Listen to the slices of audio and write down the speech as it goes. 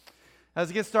As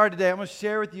we get started today, I'm going to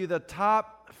share with you the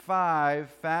top 5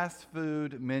 fast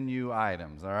food menu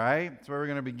items, all right? That's where we're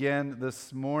going to begin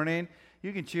this morning.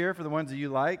 You can cheer for the ones that you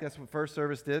like. That's what first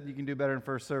service did. You can do better in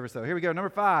first service, though. Here we go. Number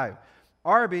 5,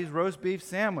 Arby's roast beef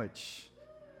sandwich.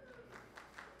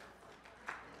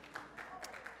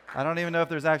 I don't even know if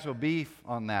there's actual beef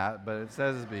on that, but it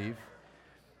says it's beef.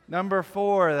 Number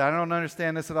 4, I don't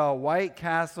understand this at all, White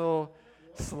Castle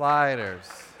sliders.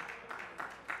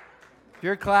 If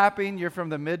you're clapping, you're from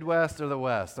the Midwest or the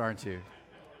West, aren't you?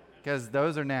 Because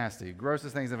those are nasty.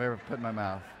 Grossest things I've ever put in my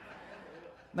mouth.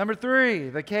 Number 3,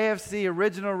 the KFC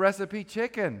original recipe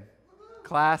chicken.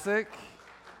 Classic.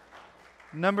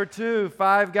 Number 2,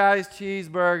 Five Guys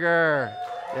cheeseburger.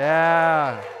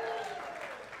 Yeah.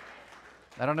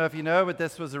 I don't know if you know, but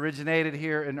this was originated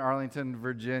here in Arlington,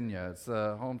 Virginia. It's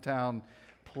a hometown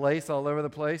place all over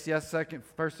the place. Yes,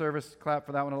 first service, clap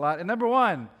for that one a lot. And number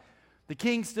 1, the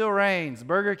king still reigns.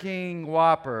 Burger King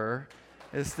Whopper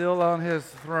is still on his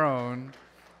throne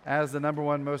as the number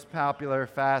 1 most popular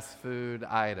fast food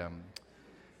item.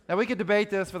 Now, we could debate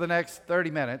this for the next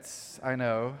 30 minutes, I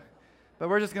know, but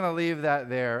we're just going to leave that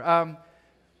there.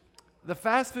 The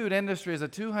fast food industry is a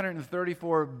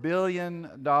 $234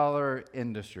 billion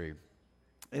industry.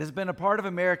 It has been a part of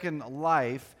American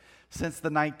life since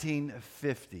the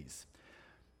 1950s.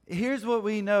 Here's what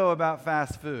we know about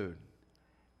fast food.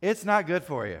 It's not good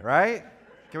for you, right?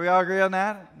 Can we all agree on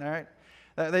that? All right.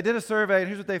 They did a survey, and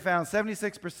here's what they found.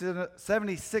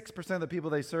 76% of the people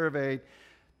they surveyed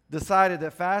decided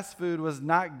that fast food was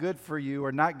not good for you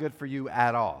or not good for you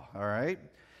at all right?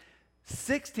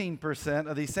 16%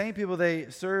 of these same people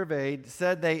they surveyed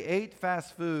said they ate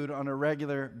fast food on a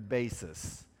regular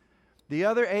basis. The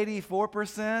other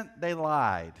 84%, they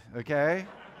lied, okay?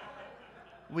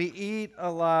 We eat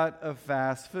a lot of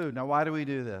fast food. Now, why do we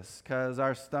do this? Because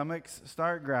our stomachs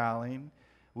start growling.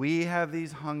 We have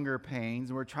these hunger pains,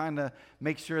 and we're trying to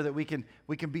make sure that we can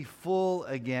be full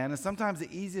again. And sometimes the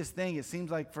easiest thing, it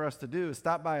seems like, for us to do is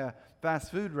stop by a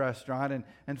fast food restaurant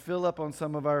and fill up on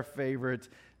some of our favorite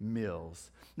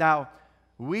meals. Now,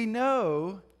 we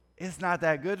know it's not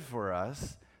that good for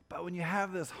us, but when you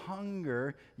have this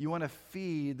hunger, you want to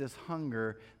feed this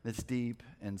hunger that's deep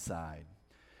inside.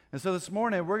 And so this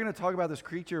morning, we're going to talk about this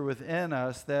creature within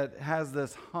us that has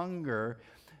this hunger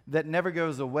that never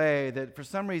goes away, that for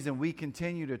some reason we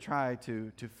continue to try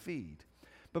to feed.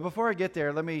 But before I get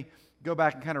there, let me go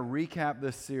back and kind of recap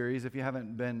this series if you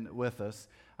haven't been with us.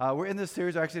 We're in this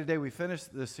series, actually today we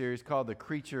finished this series called The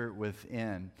Creature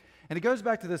Within. And it goes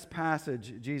back to this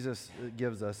passage Jesus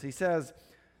gives us. He says,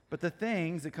 "But the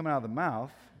things that come out of the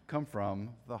mouth come from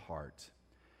the heart."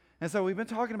 And so we've been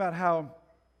talking about how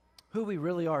who we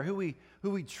really are, who we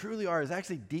truly are is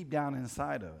actually deep down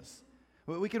inside of us.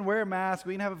 We can wear a mask,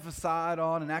 we can have a facade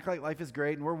on and act like life is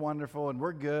great and we're wonderful and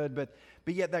we're good, but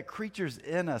yet that creature's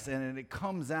in us and it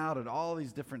comes out at all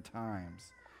these different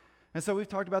times. And so we've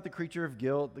talked about the creature of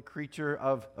guilt, the creature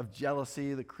of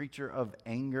jealousy, the creature of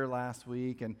anger last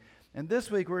week. And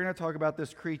this week we're going to talk about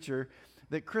this creature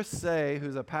that Chris Seay,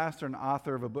 who's a pastor and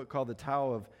author of a book called The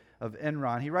Tao of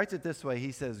Enron, he writes it this way.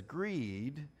 He says,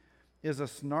 "Greed is a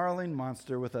snarling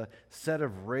monster with a set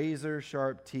of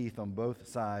razor-sharp teeth on both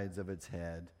sides of its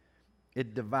head.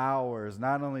 It devours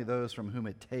not only those from whom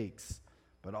it takes,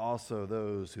 but also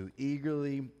those who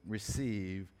eagerly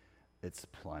receive its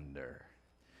plunder."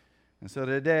 And so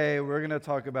today, we're going to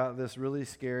talk about this really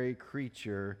scary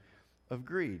creature of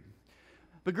greed.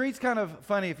 But greed's kind of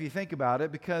funny if you think about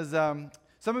it, because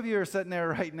some of you are sitting there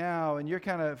right now, and you're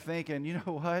kind of thinking, you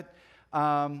know what?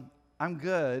 I'm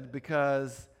good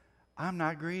because I'm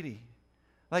not greedy.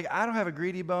 Like, I don't have a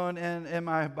greedy bone in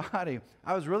my body.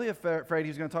 I was really afraid he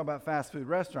was going to talk about fast food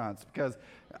restaurants because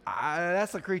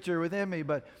that's a creature within me.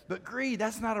 But greed,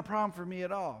 that's not a problem for me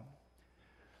at all.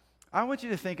 I want you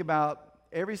to think about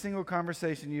every single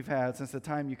conversation you've had since the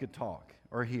time you could talk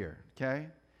or hear, okay?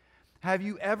 Have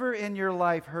you ever in your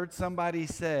life heard somebody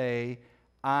say,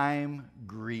 "I'm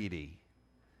greedy"?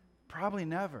 Probably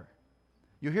never.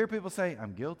 You hear people say,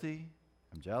 "I'm guilty,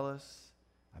 I'm jealous,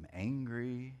 I'm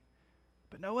angry,"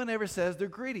 but no one ever says they're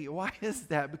greedy. Why is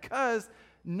that? Because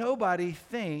nobody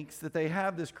thinks that they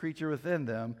have this creature within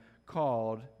them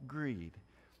called greed.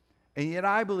 And yet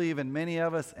I believe in many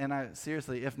of us, and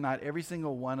seriously, if not every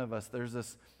single one of us, there's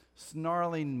this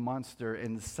snarling monster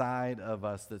inside of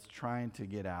us that's trying to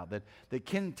get out, that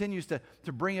continues to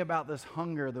bring about this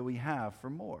hunger that we have for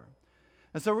more.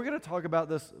 And so we're going to talk about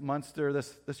this monster,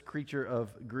 this creature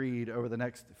of greed over the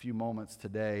next few moments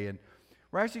today. And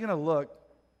we're actually going to look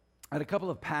at a couple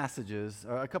of passages,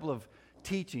 a couple of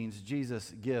teachings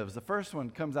Jesus gives. The first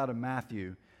one comes out of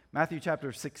Matthew Matthew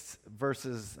chapter 6,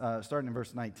 starting in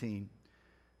verse 19.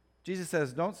 Jesus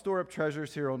says, "Don't store up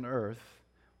treasures here on earth,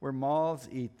 where moths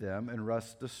eat them and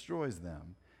rust destroys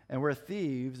them, and where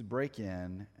thieves break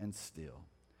in and steal."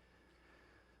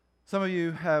 Some of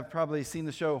you have probably seen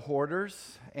the show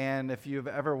Hoarders, and if you've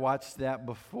ever watched that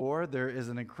before, there is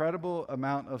an incredible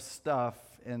amount of stuff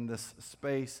in this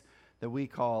space that we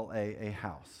call a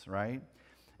house, right?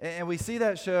 And we see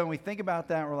that show and we think about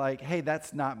that and we're like, hey,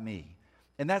 that's not me.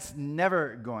 And that's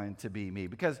never going to be me,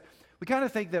 because we kind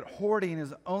of think that hoarding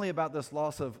is only about this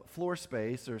loss of floor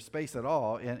space or space at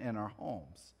all in our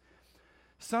homes.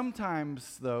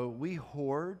 Sometimes, though, we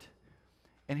hoard,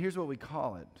 and here's what we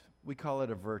call it. We call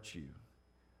it a virtue.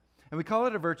 And we call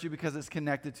it a virtue because it's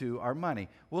connected to our money.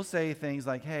 We'll say things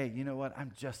like, hey, you know what?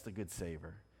 I'm just a good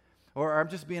saver. Or I'm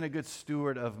just being a good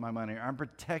steward of my money. Or I'm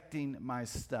protecting my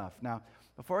stuff. Now,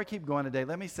 before I keep going today,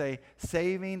 let me say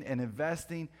saving and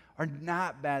investing are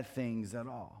not bad things at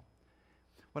all.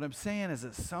 What I'm saying is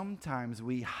that sometimes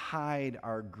we hide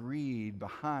our greed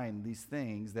behind these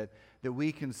things that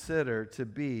we consider to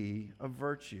be a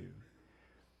virtue.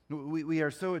 We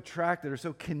are so attracted or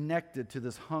so connected to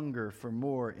this hunger for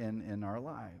more in our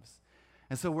lives.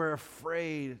 And so we're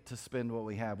afraid to spend what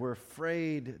we have. We're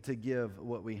afraid to give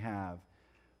what we have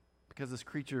because this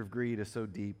creature of greed is so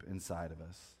deep inside of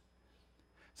us.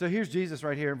 So here's Jesus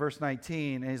right here in verse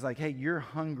 19, and he's like, hey, you're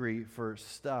hungry for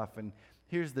stuff. And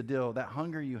here's the deal. That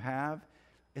hunger you have,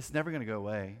 it's never going to go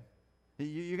away.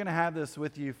 You're going to have this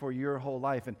with you for your whole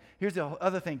life. And here's the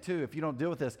other thing, too. If you don't deal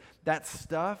with this, that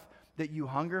stuff that you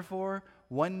hunger for,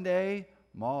 one day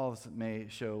moths may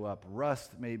show up.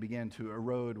 Rust may begin to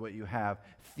erode what you have.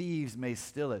 Thieves may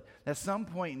steal it. At some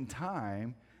point in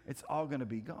time, it's all going to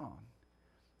be gone.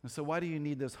 And so why do you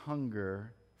need this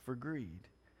hunger for greed?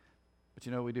 But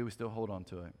you know what we do? We still hold on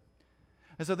to it.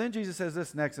 And so then Jesus says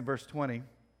this next in verse 20.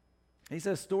 He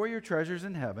says, store your treasures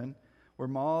in heaven, where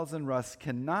moths and rust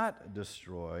cannot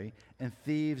destroy, and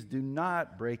thieves do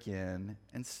not break in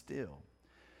and steal.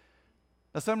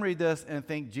 Now, some read this and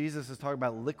think Jesus is talking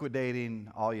about liquidating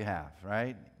all you have,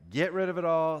 right? Get rid of it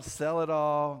all, sell it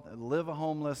all, live a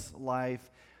homeless life.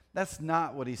 That's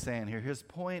not what he's saying here. His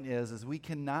point is we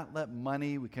cannot let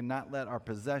money, we cannot let our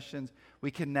possessions,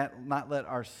 we cannot not let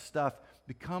our stuff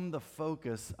become the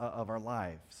focus of our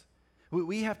lives.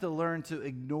 We have to learn to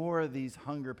ignore these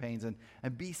hunger pains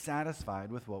and be satisfied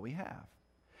with what we have.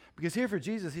 Because here for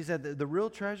Jesus, he said that the real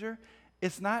treasure,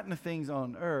 it's not in the things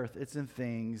on earth, it's in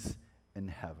things in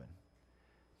heaven.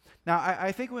 Now,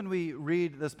 I think when we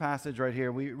read this passage right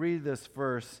here, we read this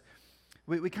verse,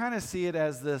 we kind of see it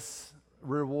as this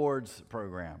rewards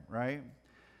program, right?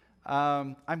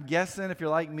 I'm guessing if you're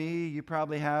like me, you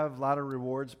probably have a lot of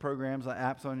rewards programs, like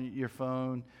apps on your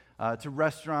phone, to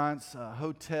restaurants,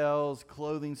 hotels,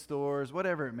 clothing stores,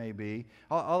 whatever it may be.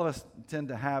 All of us tend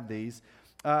to have these.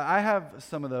 I have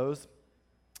some of those,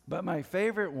 but my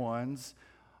favorite ones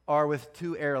are with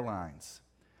two airlines.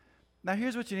 Now,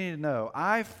 here's what you need to know.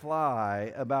 I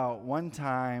fly about one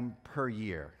time per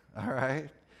year, all right?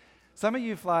 Some of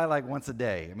you fly like once a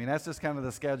day. I mean, that's just kind of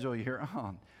the schedule you're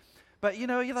on. But, you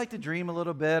know, you like to dream a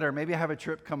little bit, or maybe I have a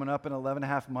trip coming up in 11 and a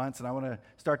half months, and I want to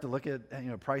start to look at,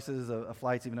 prices of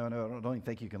flights, even though I don't even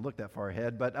think you can look that far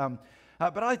ahead. But I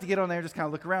like to get on there and just kind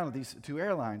of look around at these two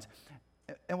airlines.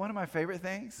 And one of my favorite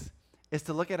things is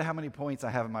to look at how many points I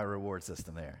have in my reward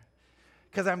system there.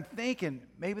 Because I'm thinking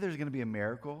maybe there's going to be a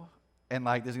miracle. And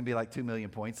there's going to be 2 million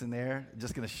points in there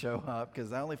just going to show up,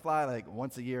 because I only fly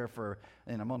once a year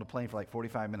and I'm on the plane for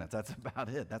 45 minutes. That's about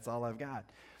it. That's all I've got.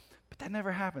 But that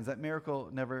never happens. That miracle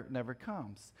never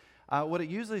comes. What it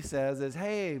usually says is,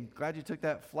 hey, glad you took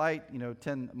that flight,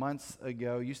 10 months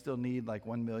ago. You still need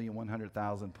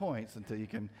 1,100,000 points until you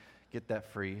can get that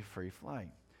free flight.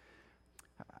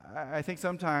 I think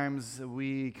sometimes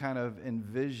we kind of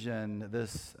envision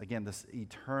this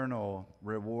eternal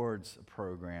rewards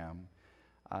program.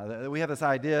 We have this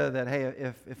idea that, hey,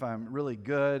 if I'm really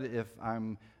good, if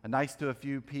I'm nice to a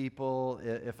few people,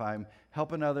 if I'm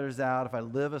helping others out, if I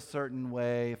live a certain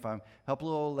way, if I help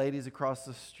little old ladies across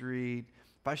the street,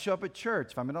 if I show up at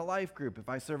church, if I'm in a life group, if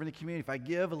I serve in the community, if I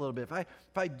give a little bit,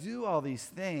 if I do all these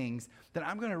things, then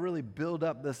I'm going to really build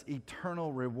up this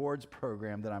eternal rewards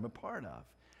program that I'm a part of.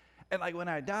 And when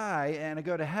I die and I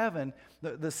go to heaven,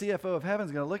 the CFO of heaven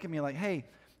is going to look at me like, hey,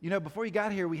 before you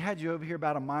got here, we had you over here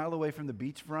about a mile away from the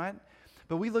beachfront,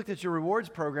 but we looked at your rewards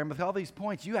program. With all these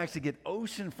points, you actually get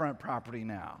oceanfront property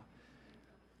now.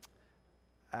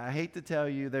 I hate to tell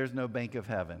you, there's no bank of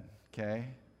heaven, okay?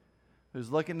 Who's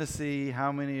looking to see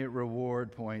how many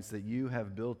reward points that you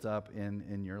have built up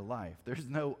in your life. There's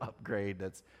no upgrade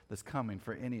that's coming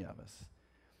for any of us.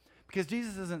 Because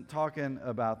Jesus isn't talking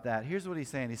about that. Here's what he's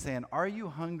saying. He's saying, are you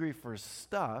hungry for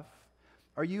stuff?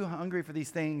 Are you hungry for these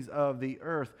things of the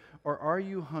earth? Or are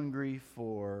you hungry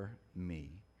for me?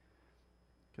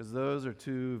 Because those are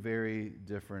two very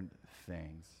different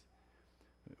things.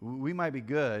 We might be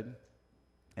good,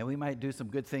 and we might do some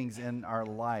good things in our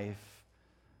life.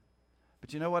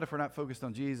 But you know what? If we're not focused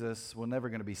on Jesus, we're never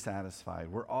going to be satisfied.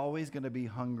 We're always going to be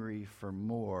hungry for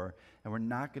more, and we're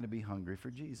not going to be hungry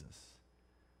for Jesus.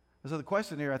 And so the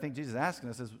question here I think Jesus is asking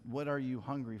us is, what are you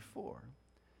hungry for?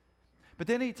 But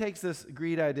then he takes this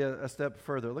greed idea a step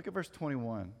further. Look at verse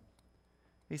 21.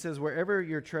 He says, wherever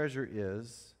your treasure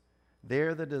is,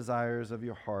 there the desires of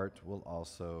your heart will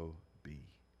also be.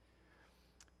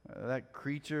 That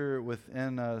creature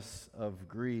within us of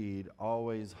greed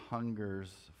always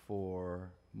hungers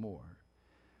for more.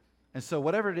 And so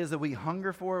whatever it is that we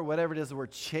hunger for, whatever it is that we're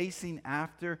chasing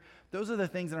after, those are the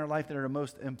things in our life that are the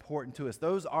most important to us.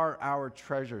 Those are our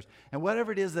treasures. And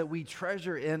whatever it is that we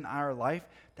treasure in our life,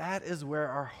 that is where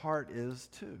our heart is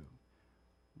too.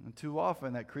 And too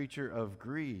often that creature of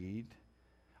greed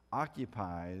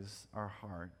occupies our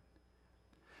heart.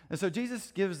 And so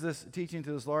Jesus gives this teaching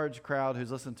to this large crowd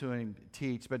who's listened to him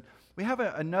teach. But we have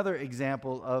another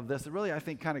example of this that really, I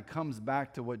think, kind of comes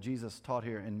back to what Jesus taught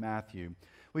here in Matthew.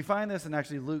 We find this in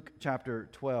actually Luke chapter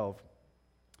 12.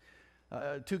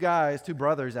 Two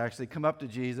brothers actually, come up to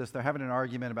Jesus. They're having an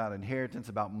argument about inheritance,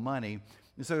 about money.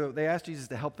 And so they ask Jesus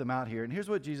to help them out here. And here's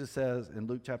what Jesus says in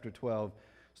Luke chapter 12,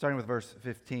 starting with verse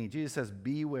 15. Jesus says,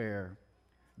 beware,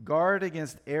 guard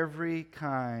against every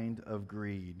kind of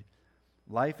greed.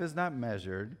 Life is not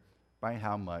measured by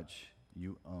how much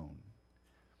you own.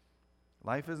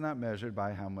 Life is not measured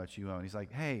by how much you own. He's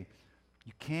like, hey,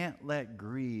 you can't let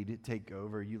greed take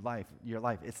over your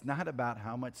life. It's not about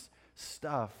how much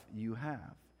stuff you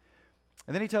have.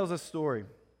 And then he tells us a story.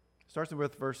 Starts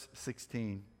with verse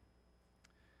 16.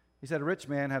 He said, a rich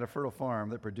man had a fertile farm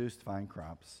that produced fine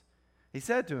crops. He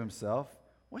said to himself,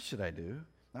 what should I do?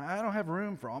 I don't have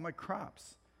room for all my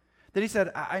crops. Then he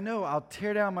said, I know, I'll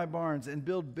tear down my barns and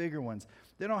build bigger ones.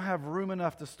 They don't have room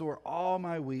enough to store all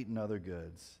my wheat and other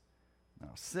goods. And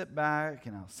I'll sit back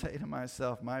and I'll say to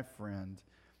myself, my friend,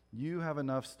 you have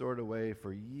enough stored away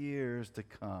for years to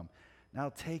come. Now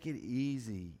take it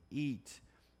easy, eat,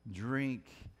 drink,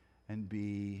 and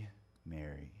be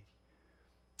merry.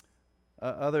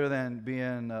 Other than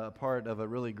being a part of a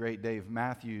really great Dave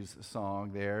Matthews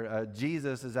song there,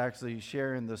 Jesus is actually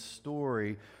sharing the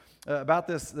story about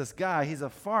this guy. He's a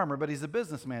farmer, but he's a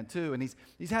businessman too, and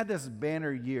he's had this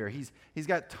banner year. He's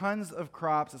got tons of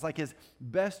crops. It's like his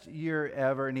best year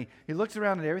ever, and he looks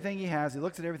around at everything he has. He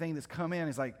looks at everything that's come in.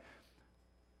 He's like,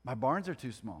 my barns are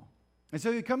too small. And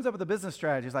so he comes up with a business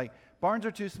strategy. He's like, barns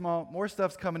are too small, more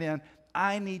stuff's coming in.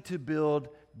 I need to build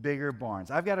bigger barns.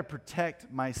 I've got to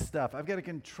protect my stuff. I've got to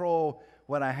control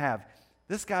what I have.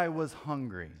 This guy was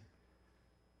hungry.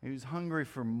 He was hungry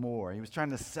for more. He was trying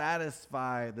to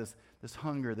satisfy this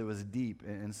hunger that was deep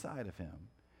inside of him.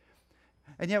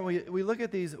 And yet we look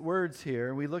at these words here,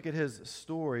 and we look at his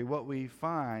story. What we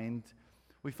find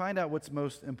out what's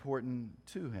most important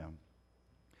to him.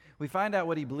 We find out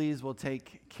what he believes will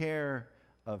take care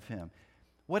of him.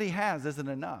 What he has isn't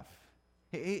enough.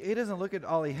 He doesn't look at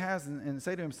all he has and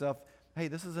say to himself, hey,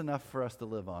 this is enough for us to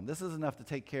live on. This is enough to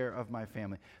take care of my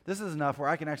family. This is enough where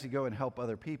I can actually go and help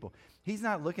other people. He's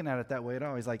not looking at it that way at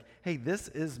all. He's like, hey, this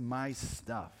is my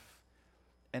stuff,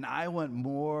 and I want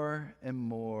more and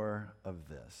more of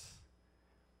this.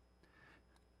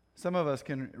 Some of us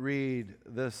can read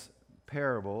this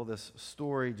parable, this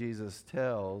story Jesus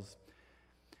tells,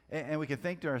 and we can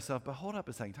think to ourselves, but hold up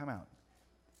a second, time out.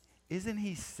 Isn't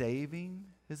he saving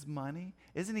his money?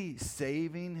 Isn't he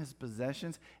saving his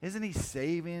possessions? Isn't he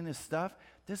saving his stuff?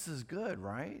 This is good,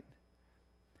 right?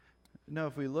 No,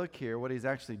 if we look here, what he's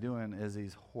actually doing is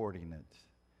he's hoarding it.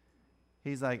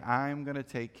 He's like, I'm going to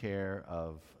take care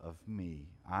of me.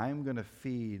 I'm going to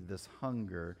feed this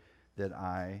hunger that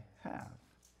I have.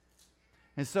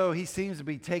 And so he seems to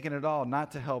be taking it all,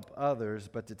 not to help others,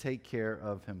 but to take care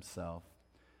of himself.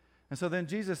 And so then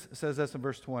Jesus says this in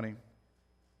verse 20. It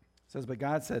says, but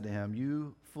God said to him,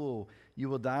 you fool, you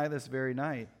will die this very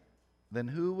night. Then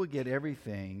who will get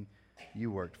everything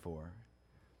you worked for?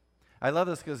 I love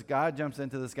this because God jumps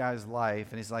into this guy's life,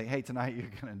 and he's like, hey, tonight you're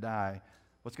going to die.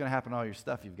 What's going to happen to all your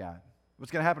stuff you've got?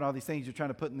 What's going to happen to all these things you're trying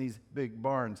to put in these big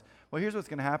barns? Well, here's what's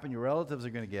going to happen. Your relatives are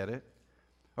going to get it.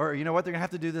 Or you know what? They're going to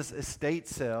have to do this estate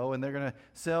sale, and they're going to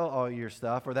sell all your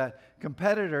stuff. Or that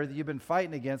competitor that you've been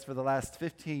fighting against for the last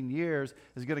 15 years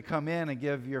is going to come in and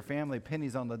give your family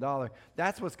pennies on the dollar.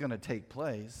 That's what's going to take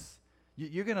place.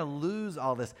 You're going to lose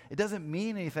all this. It doesn't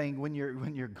mean anything when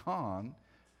you're gone.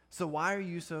 So why are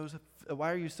you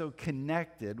so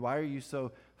connected? Why are you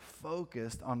so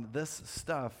focused on this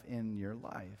stuff in your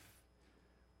life?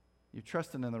 You're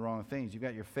trusting in the wrong things. You've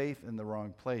got your faith in the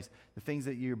wrong place. The things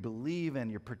that you believe in,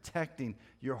 you're protecting,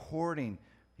 you're hoarding.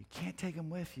 You can't take them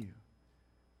with you.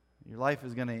 Your life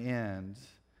is going to end.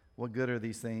 What good are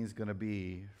these things going to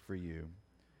be for you?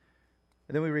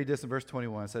 And then we read this in verse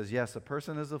 21. It says, yes, a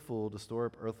person is a fool to store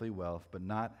up earthly wealth, but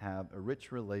not have a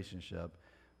rich relationship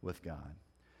with God.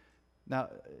 Now,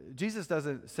 Jesus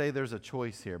doesn't say there's a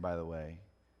choice here, by the way.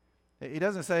 He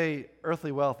doesn't say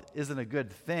earthly wealth isn't a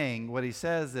good thing. What he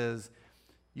says is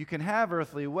you can have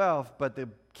earthly wealth, but the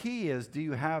key is, do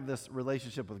you have this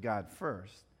relationship with God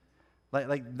first?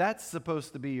 Like that's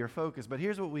supposed to be your focus. But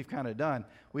here's what we've kind of done.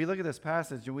 We look at this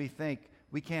passage and we think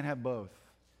we can't have both.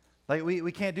 Like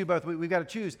we can't do both. We've got to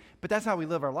choose. But that's how we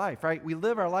live our life, right? We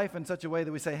live our life in such a way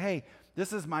that we say, hey,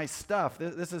 this is my stuff.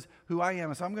 This is who I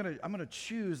am. And so I'm gonna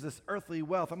choose this earthly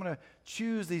wealth. I'm gonna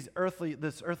choose this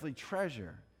earthly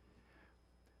treasure.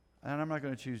 And I'm not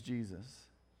going to choose Jesus.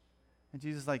 And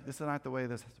Jesus is like, this is not the way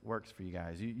this works for you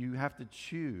guys. You have to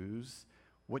choose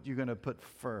what you're going to put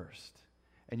first.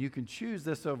 And you can choose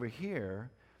this over here,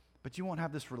 but you won't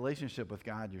have this relationship with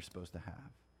God you're supposed to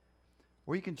have.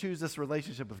 Or you can choose this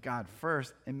relationship with God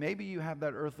first, and maybe you have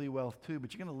that earthly wealth too,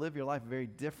 but you're going to live your life very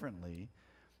differently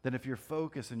than if your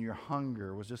focus and your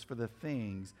hunger was just for the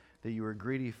things that you were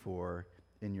greedy for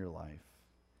in your life.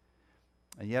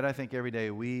 And yet I think every day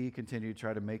we continue to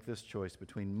try to make this choice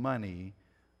between money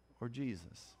or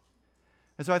Jesus.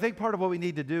 And so I think part of what we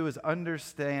need to do is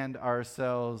understand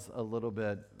ourselves a little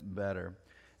bit better.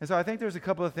 And so I think there's a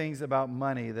couple of things about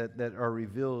money that are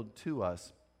revealed to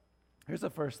us. Here's the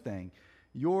first thing.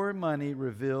 Your money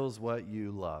reveals what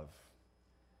you love.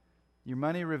 Your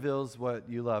money reveals what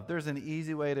you love. There's an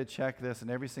easy way to check this,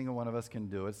 and every single one of us can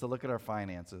do it. It's to look at our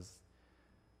finances.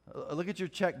 Look at your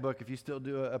checkbook if you still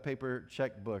do a paper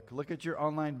checkbook. Look at your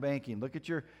online banking. Look at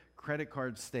your credit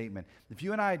card statement. If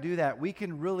you and I do that, we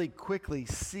can really quickly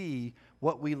see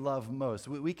what we love most.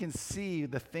 We can see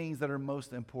the things that are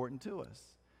most important to us.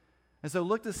 And so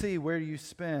look to see where you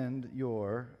spend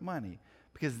your money,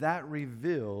 because that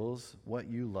reveals what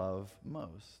you love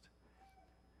most.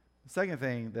 The second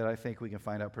thing that I think we can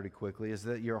find out pretty quickly is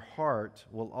that your heart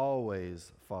will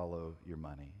always follow your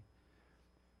money.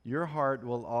 Your heart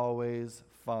will always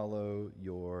follow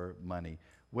your money.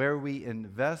 Where we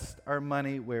invest our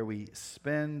money, where we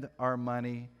spend our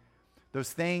money,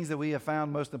 those things that we have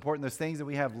found most important, those things that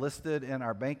we have listed in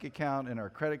our bank account, in our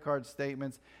credit card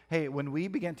statements, hey, when we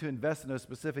begin to invest in those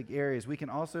specific areas, we can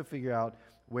also figure out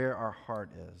where our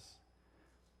heart is.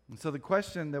 And so the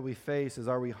question that we face is,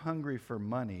 are we hungry for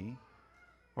money,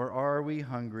 or are we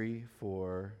hungry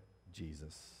for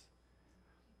Jesus?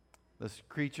 This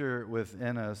creature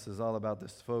within us is all about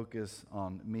this focus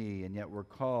on me, and yet we're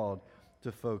called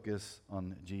to focus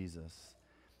on Jesus.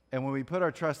 And when we put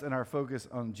our trust and our focus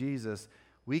on Jesus,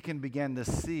 we can begin to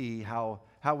see how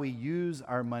we use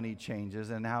our money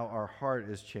changes and how our heart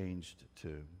is changed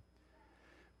too.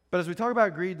 But as we talk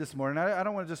about greed this morning, I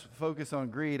don't want to just focus on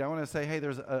greed. I want to say, hey,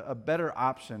 there's a better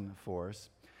option for us.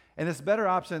 And this better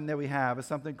option that we have is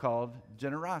something called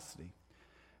generosity.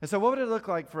 And so what would it look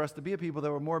like for us to be a people that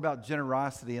were more about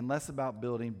generosity and less about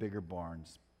building bigger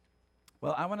barns?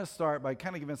 Well, I want to start by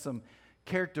kind of giving some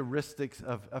characteristics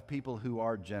of people who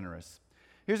are generous.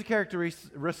 Here's a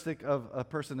characteristic of a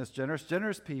person that's generous.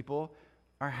 Generous people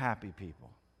are happy people.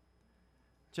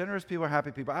 Generous people are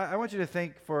happy people. I want you to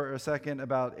think for a second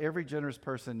about every generous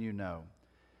person you know.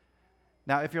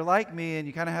 Now, if you're like me and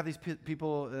you kind of have these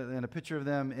people and a picture of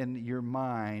them in your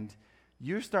mind,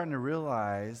 you're starting to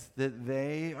realize that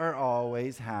they are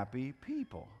always happy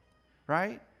people,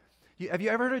 right? Have you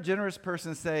ever heard a generous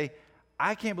person say,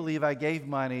 I can't believe I gave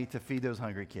money to feed those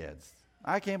hungry kids.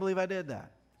 I can't believe I did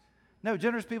that. No,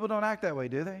 generous people don't act that way,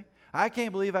 do they? I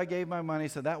can't believe I gave my money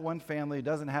so that one family who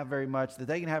doesn't have very much, that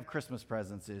they can have Christmas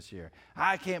presents this year.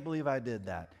 I can't believe I did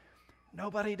that.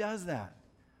 Nobody does that.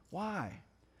 Why?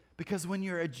 Because when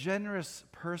you're a generous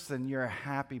person, you're a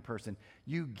happy person.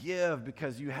 You give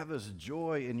because you have this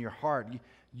joy in your heart.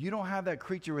 You don't have that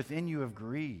creature within you of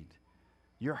greed.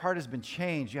 Your heart has been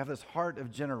changed. You have this heart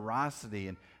of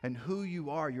generosity, and who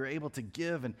you are, you're able to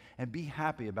give and be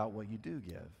happy about what you do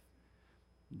give.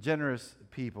 Generous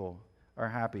people are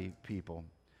happy people.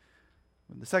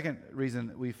 The second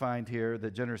reason we find here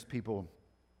that generous people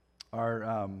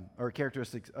are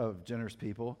characteristics of generous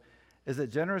people is that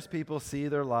generous people see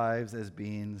their lives as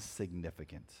being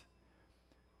significant.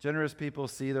 Generous people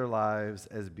see their lives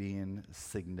as being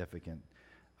significant.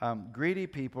 Greedy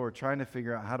people are trying to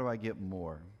figure out, how do I get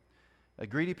more?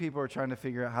 Greedy people are trying to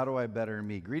figure out, how do I better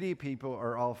me? Greedy people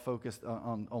are all focused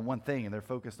on one thing, and they're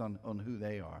focused on who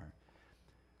they are.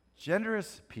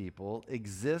 Generous people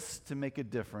exist to make a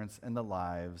difference in the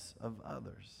lives of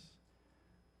others.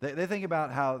 They think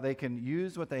about how they can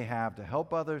use what they have to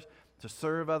help others, to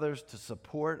serve others, to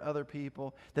support other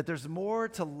people, that there's more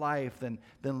to life than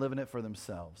living it for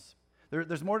themselves.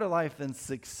 There's more to life than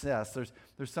success.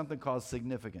 There's something called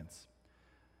significance.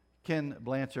 Ken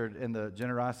Blanchard, in The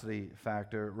Generosity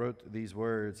Factor, wrote these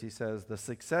words. He says, the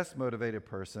success-motivated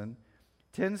person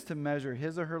tends to measure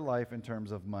his or her life in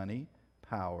terms of money,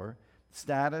 power,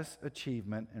 status,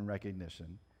 achievement, and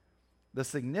recognition. The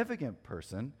significant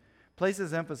person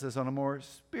places emphasis on a more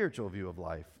spiritual view of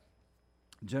life.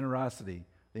 Generosity,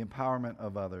 the empowerment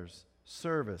of others,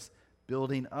 service,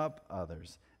 building up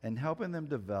others, and helping them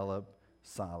develop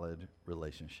solid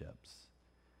relationships.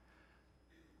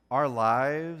 Our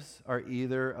lives are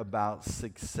either about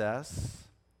success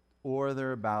or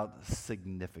they're about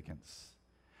significance.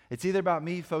 It's either about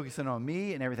me focusing on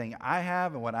me and everything I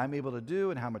have and what I'm able to do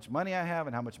and how much money I have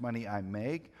and how much money I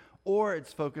make, or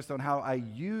it's focused on how I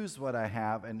use what I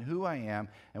have and who I am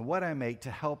and what I make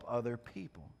to help other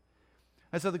people.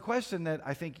 And so the question that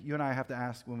I think you and I have to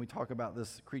ask when we talk about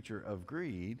this creature of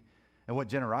greed and what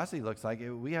generosity looks like,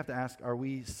 we have to ask, are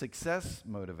we success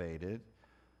motivated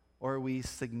or are we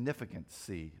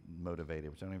significancy motivated?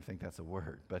 Which I don't even think that's a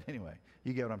word, but anyway,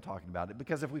 you get what I'm talking about.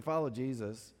 Because if we follow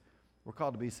Jesus, we're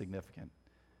called to be significant.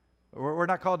 We're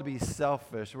not called to be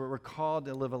selfish. We're called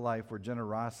to live a life where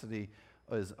generosity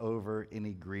is over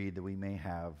any greed that we may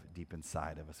have deep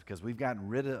inside of us, because we've gotten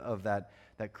rid of that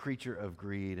creature of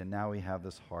greed, and now we have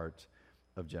this heart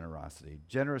of generosity.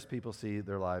 Generous people see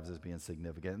their lives as being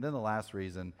significant. And then the last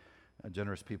reason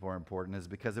generous people are important is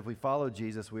because if we follow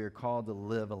Jesus, we are called to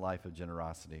live a life of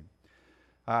generosity.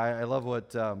 I love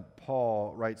what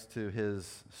Paul writes to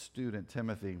his student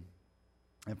Timothy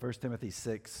in 1 Timothy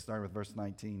 6, starting with verse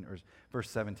 19 or verse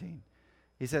 17.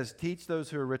 He says, teach those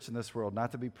who are rich in this world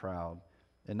not to be proud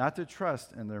and not to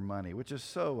trust in their money, which is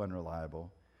so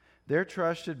unreliable. Their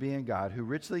trust should be in God, who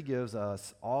richly gives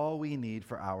us all we need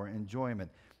for our enjoyment.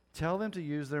 Tell them to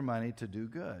use their money to do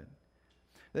good.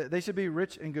 They should be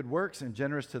rich in good works and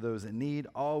generous to those in need,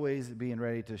 always being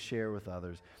ready to share with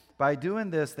others. By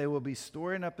doing this, they will be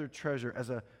storing up their treasure as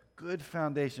a good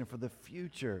foundation for the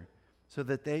future, so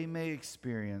that they may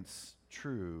experience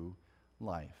true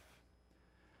life.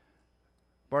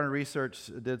 Barna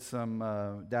Research did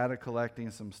some data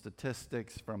collecting, some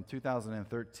statistics from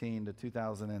 2013 to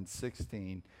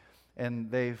 2016,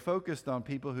 and they focused on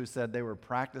people who said they were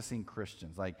practicing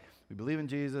Christians. Like, we believe in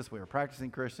Jesus, we were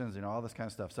practicing Christians, all this kind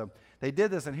of stuff. So they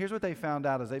did this, and here's what they found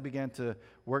out as they began to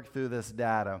work through this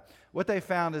data. What they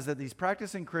found is that these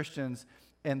practicing Christians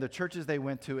and the churches they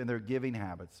went to and their giving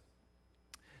habits,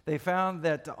 they found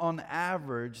that on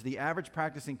average, the average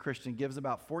practicing Christian gives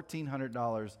about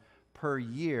 $1,400 per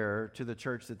year to the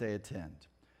church that they attend.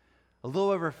 A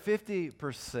little over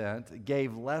 50%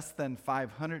 gave less than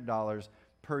 $500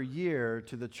 per year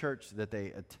to the church that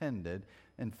they attended,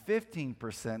 and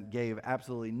 15% gave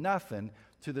absolutely nothing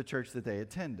to the church that they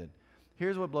attended.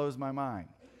 Here's what blows my mind.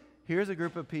 Here's a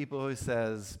group of people who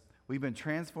says, we've been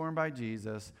transformed by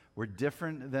Jesus. We're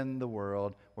different than the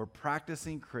world. We're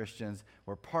practicing Christians.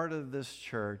 We're part of this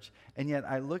church. And yet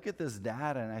I look at this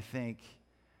data and I think,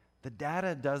 the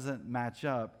data doesn't match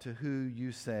up to who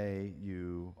you say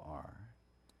you are.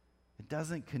 It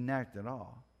doesn't connect at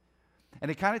all.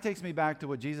 And it kind of takes me back to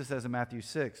what Jesus says in Matthew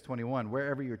 6:21.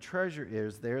 Wherever your treasure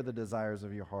is, there the desires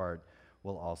of your heart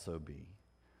will also be.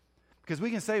 Because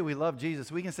we can say we love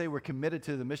Jesus, we can say we're committed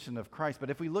to the mission of Christ, but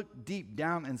if we look deep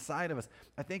down inside of us,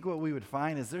 I think what we would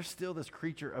find is there's still this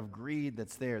creature of greed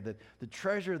that's there, that the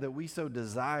treasure that we so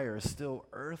desire is still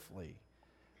earthly,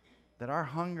 that our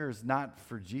hunger is not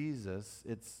for Jesus,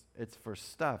 it's for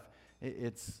stuff,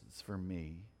 it's for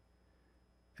me.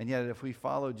 And yet if we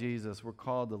follow Jesus, we're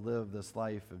called to live this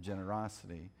life of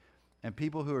generosity. And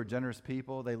people who are generous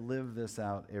people, they live this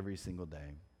out every single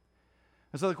day.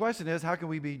 And so the question is, how can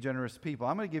we be generous people?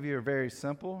 I'm going to give you a very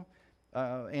simple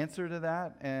answer to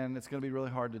that, and it's going to be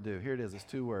really hard to do. Here it is. It's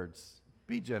 2 words.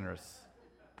 Be generous.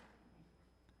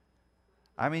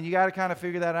 I mean, you got to kind of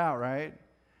figure that out, right?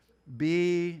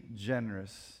 Be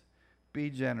generous. Be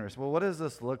generous. Well, what does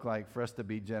this look like for us to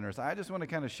be generous? I just want to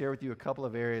kind of share with you a couple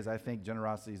of areas I think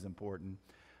generosity is important.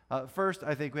 First,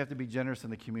 I think we have to be generous in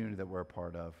the community that we're a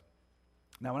part of.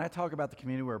 Now, when I talk about the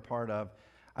community we're a part of,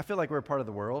 I feel like we're a part of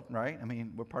the world, right? I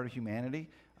mean, we're part of humanity.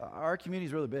 Our community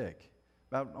is really big.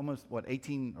 about almost,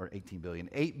 18 billion,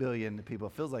 8 billion people.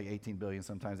 It feels like 18 billion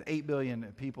sometimes. 8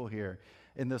 billion people here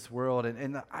in this world.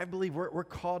 And I believe we're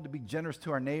called to be generous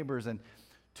to our neighbors. And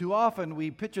too often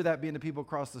we picture that being the people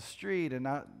across the street and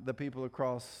not the people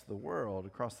across the world,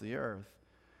 across the earth.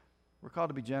 We're called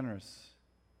to be generous.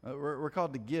 We're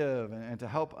called to give and to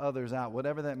help others out,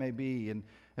 whatever that may be. And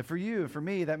for you and for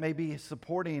me, that may be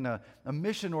supporting a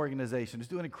mission organization who's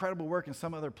doing incredible work in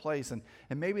some other place. And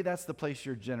maybe that's the place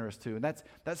you're generous to. And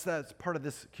that's part of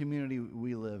this community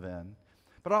we live in.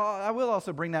 But I will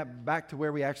also bring that back to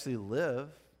where we actually live.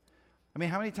 I mean,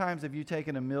 how many times have you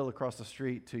taken a meal across the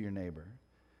street to your neighbor?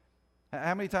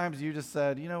 How many times you just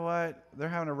said, you know what, they're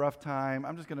having a rough time.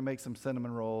 I'm just going to make some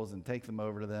cinnamon rolls and take them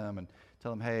over to them and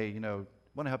tell them, hey,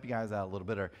 want to help you guys out a little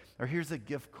bit, or here's a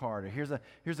gift card, or here's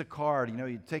a card,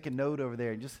 you take a note over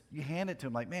there and just you hand it to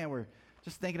them like, man, we're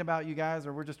just thinking about you guys,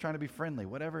 or we're just trying to be friendly,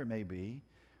 whatever it may be.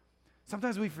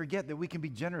 Sometimes we forget that we can be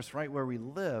generous right where we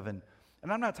live, and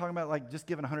I'm not talking about like just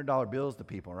giving $100 bills to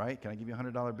people, right? Can I give you a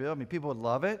 $100 bill? I mean, people would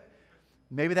love it.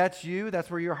 Maybe that's you,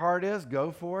 that's where your heart is,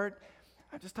 go for it.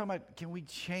 I'm just talking about, can we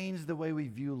change the way we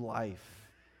view life?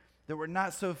 That we're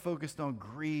not so focused on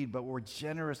greed, but we're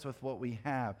generous with what we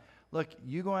have. Look,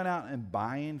 you going out and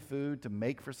buying food to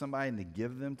make for somebody and to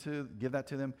give that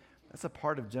to them, that's a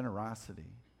part of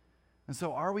generosity. And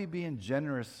so are we being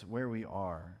generous where we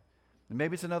are? And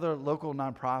maybe it's another local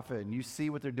nonprofit and you see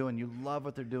what they're doing, you love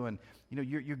what they're doing,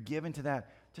 you're giving to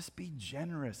that. Just be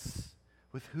generous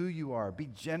with who you are. Be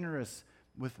generous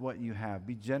with what you have.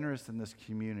 Be generous in this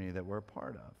community that we're a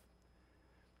part of.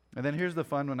 And then here's the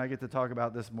fun one I get to talk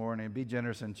about this morning. Be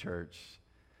generous in church.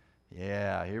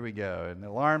 Yeah, here we go. And the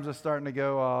alarms are starting to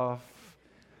go off.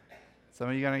 Some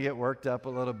of you are going to get worked up a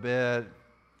little bit.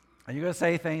 And you're going to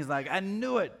say things like, I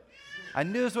knew it. I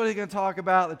knew this is what he's going to talk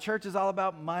about. The church is all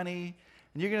about money.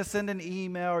 And you're going to send an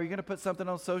email or you're going to put something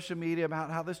on social media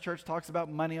about how this church talks about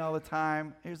money all the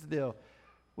time. Here's the deal.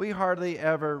 We hardly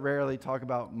ever, rarely talk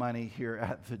about money here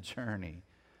at The Journey.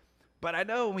 But I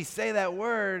know when we say that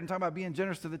word and talk about being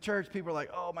generous to the church, people are like,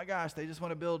 oh my gosh, they just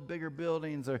want to build bigger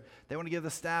buildings or they want to give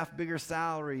the staff bigger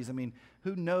salaries. I mean,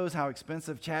 who knows how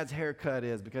expensive Chad's haircut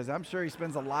is, because I'm sure he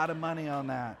spends a lot of money on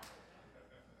that.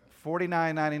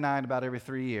 $49.99 about every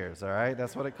 3 years, all right?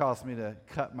 That's what it costs me to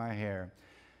cut my hair.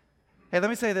 Hey, let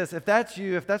me say this. If that's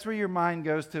you, if that's where your mind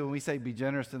goes to when we say be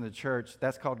generous in the church,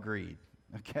 that's called greed,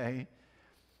 okay?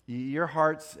 Your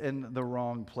heart's in the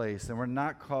wrong place, and we're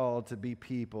not called to be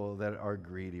people that are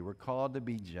greedy. We're called to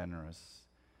be generous.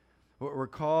 We're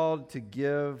called to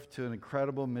give to an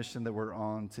incredible mission that we're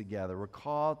on together. We're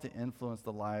called to influence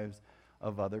the lives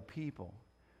of other people.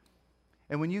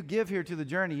 And when you give here to The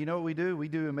Journey, you know what we do? We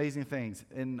do amazing things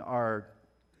in our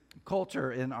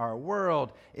culture, in our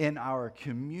world, in our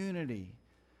community.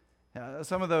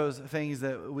 Some of those things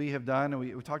that we have done, and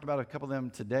we talked about a couple of them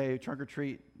today, trunk or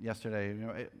treat yesterday,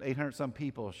 800-some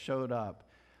people showed up.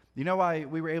 You know why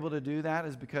we were able to do that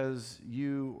is because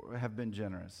you have been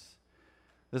generous.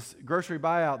 This grocery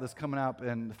buyout that's coming up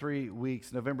in 3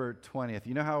 weeks, November 20th,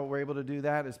 you know how we're able to do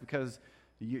that? It's because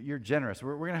you're generous.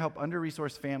 We're going to help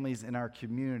under-resourced families in our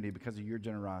community because of your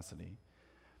generosity.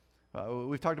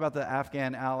 We've talked about the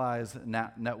Afghan Allies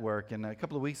Network, and a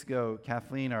couple of weeks ago,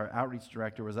 Kathleen, our outreach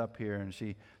director, was up here, and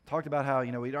she talked about how,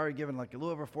 we'd already given like a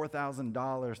little over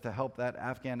 $4,000 to help that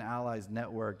Afghan Allies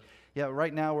Network. Yeah,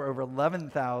 right now we're over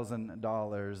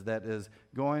 $11,000 that is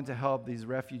going to help these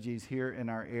refugees here in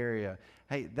our area.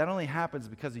 Hey, that only happens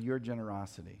because of your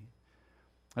generosity.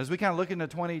 As we kind of look into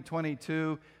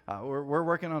 2022, we're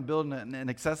working on building an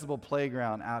accessible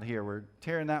playground out here. We're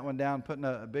tearing that one down, putting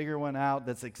a bigger one out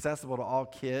that's accessible to all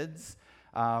kids.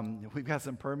 We've got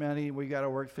some permitting we got to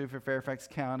work through for Fairfax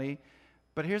County.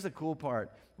 But here's the cool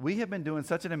part. We have been doing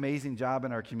such an amazing job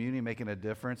in our community making a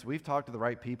difference. We've talked to the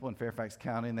right people in Fairfax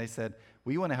County, and they said,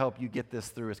 we want to help you get this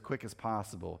through as quick as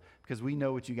possible because we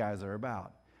know what you guys are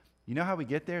about. You know how we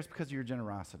get there? It's because of your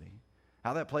generosity.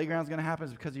 How that playground is going to happen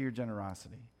is because of your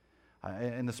generosity.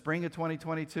 In the spring of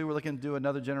 2022, we're looking to do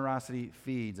another generosity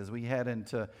feeds as we head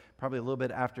into probably a little bit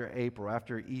after April,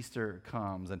 after Easter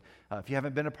comes. And if you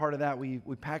haven't been a part of that, we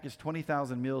package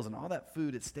 20,000 meals, and all that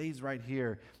food, it stays right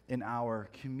here in our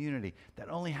community.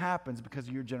 That only happens because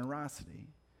of your generosity.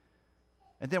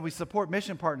 And then we support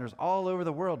mission partners all over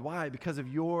the world. Why? Because of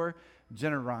your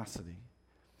generosity.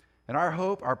 And our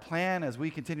hope, our plan as we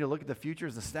continue to look at the future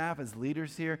as the staff, as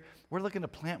leaders here, we're looking to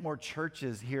plant more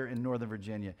churches here in Northern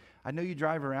Virginia. I know you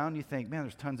drive around, you think, man,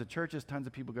 there's tons of churches, tons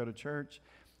of people go to church.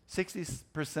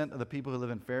 60% of the people who live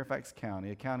in Fairfax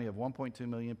County, a county of 1.2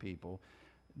 million people,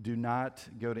 do not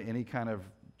go to any kind of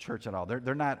church at all.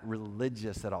 They're not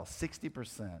religious at all,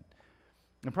 60%.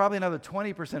 And probably another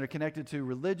 20% are connected to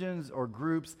religions or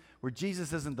groups where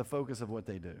Jesus isn't the focus of what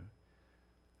they do.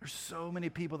 There's so many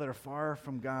people that are far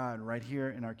from God right here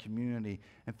in our community.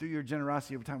 And through your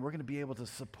generosity over time, we're going to be able to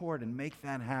support and make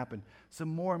that happen so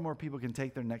more and more people can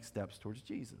take their next steps towards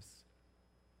Jesus.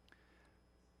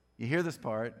 You hear this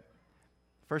part,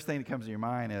 first thing that comes to your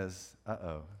mind is,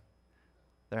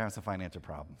 they're having some financial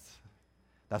problems.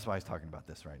 That's why he's talking about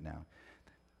this right now.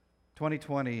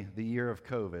 2020, the year of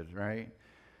COVID, right?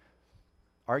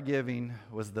 Our giving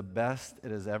was the best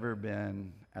it has ever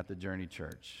been at the Journey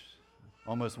Church.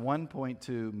 Almost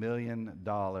 $1.2 million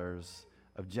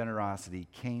of generosity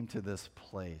came to this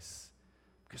place.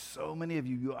 Because so many of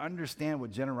you understand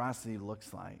what generosity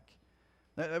looks like.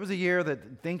 That was a year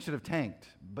that things should have tanked,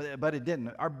 but it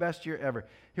didn't. Our best year ever.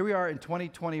 Here we are in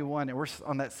 2021, and we're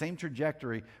on that same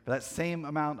trajectory for that same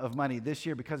amount of money this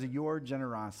year because of your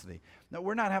generosity. Now,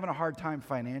 we're not having a hard time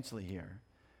financially here.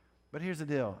 But here's the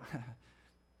deal.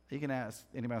 You can ask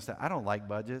anybody else that. I don't like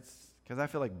budgets because I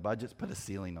feel like budgets put a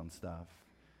ceiling on stuff.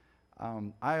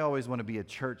 I always want to be a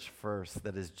church first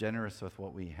that is generous with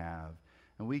what we have.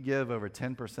 And we give over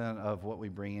 10% of what we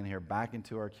bring in here back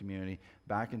into our community,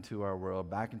 back into our world,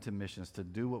 back into missions to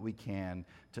do what we can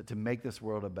to make this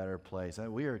world a better place.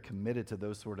 And we are committed to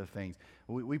those sort of things.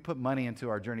 We put money into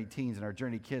our Journey teens and our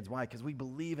Journey kids. Why? Because we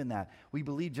believe in that. We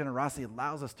believe generosity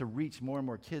allows us to reach more and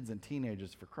more kids and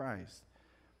teenagers for Christ.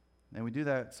 And we do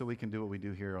that so we can do what we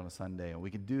do here on a Sunday. And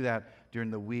we can do that during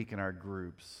the week in our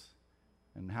groups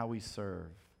and how we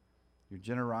serve. Your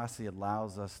generosity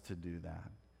allows us to do that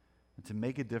and to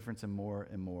make a difference in more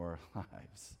and more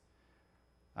lives.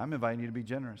 I'm inviting you to be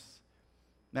generous.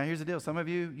 Now, here's the deal. Some of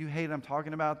you hate I'm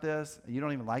talking about this. You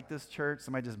don't even like this church.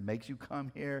 Somebody just makes you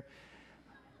come here.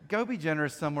 Go be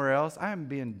generous somewhere else. I am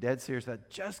being dead serious about that.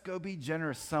 Just go be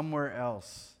generous somewhere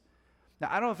else. Now,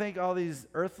 I don't think all these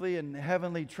earthly and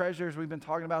heavenly treasures we've been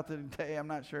talking about today, I'm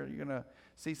not sure you're going to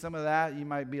see some of that. You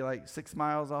might be like 6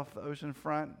 miles off the ocean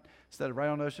front instead of right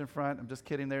on the ocean front. I'm just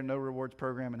kidding. There's no rewards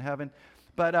program in heaven.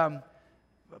 But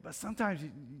sometimes you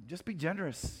just be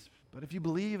generous. But if you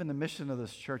believe in the mission of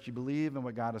this church, you believe in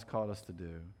what God has called us to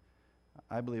do,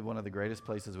 I believe one of the greatest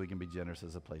places we can be generous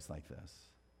is a place like this.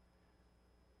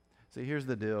 See, here's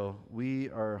the deal. We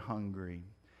are hungry.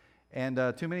 And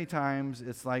too many times,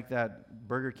 it's like that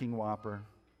Burger King Whopper.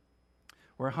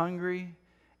 We're hungry,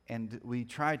 and we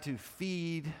try to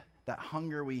feed that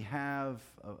hunger we have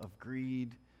of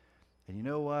greed. And you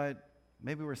know what?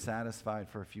 Maybe we're satisfied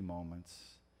for a few moments.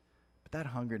 But that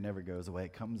hunger never goes away.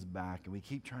 It comes back, and we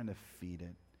keep trying to feed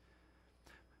it.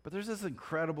 But there's these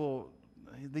incredible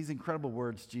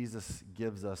words Jesus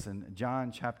gives us in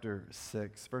John chapter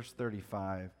 6, verse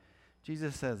 35.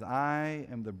 Jesus says, I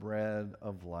am the bread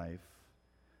of life.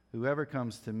 Whoever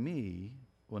comes to me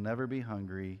will never be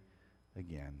hungry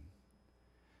again.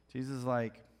 Jesus is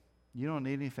like, you don't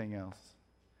need anything else.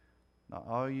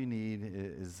 All you need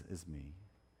is me.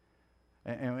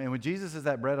 And when Jesus is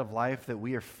that bread of life that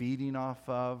we are feeding off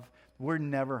of, we're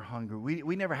never hungry.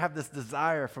 We never have this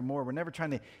desire for more. We're never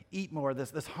trying to eat more.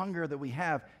 This hunger that we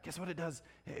have, guess what it does?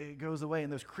 It goes away.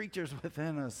 And those creatures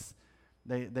within us,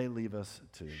 they leave us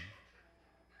too.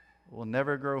 We'll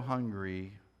never grow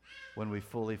hungry when we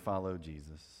fully follow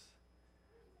Jesus.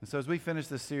 And so as we finish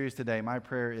this series today, my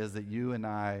prayer is that you and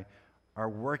I are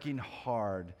working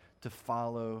hard to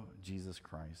follow Jesus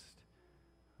Christ.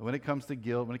 When it comes to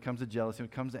guilt, when it comes to jealousy, when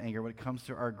it comes to anger, when it comes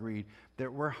to our greed,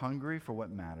 that we're hungry for what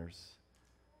matters.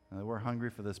 And that we're hungry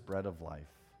for this bread of life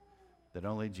that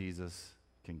only Jesus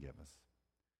can give us.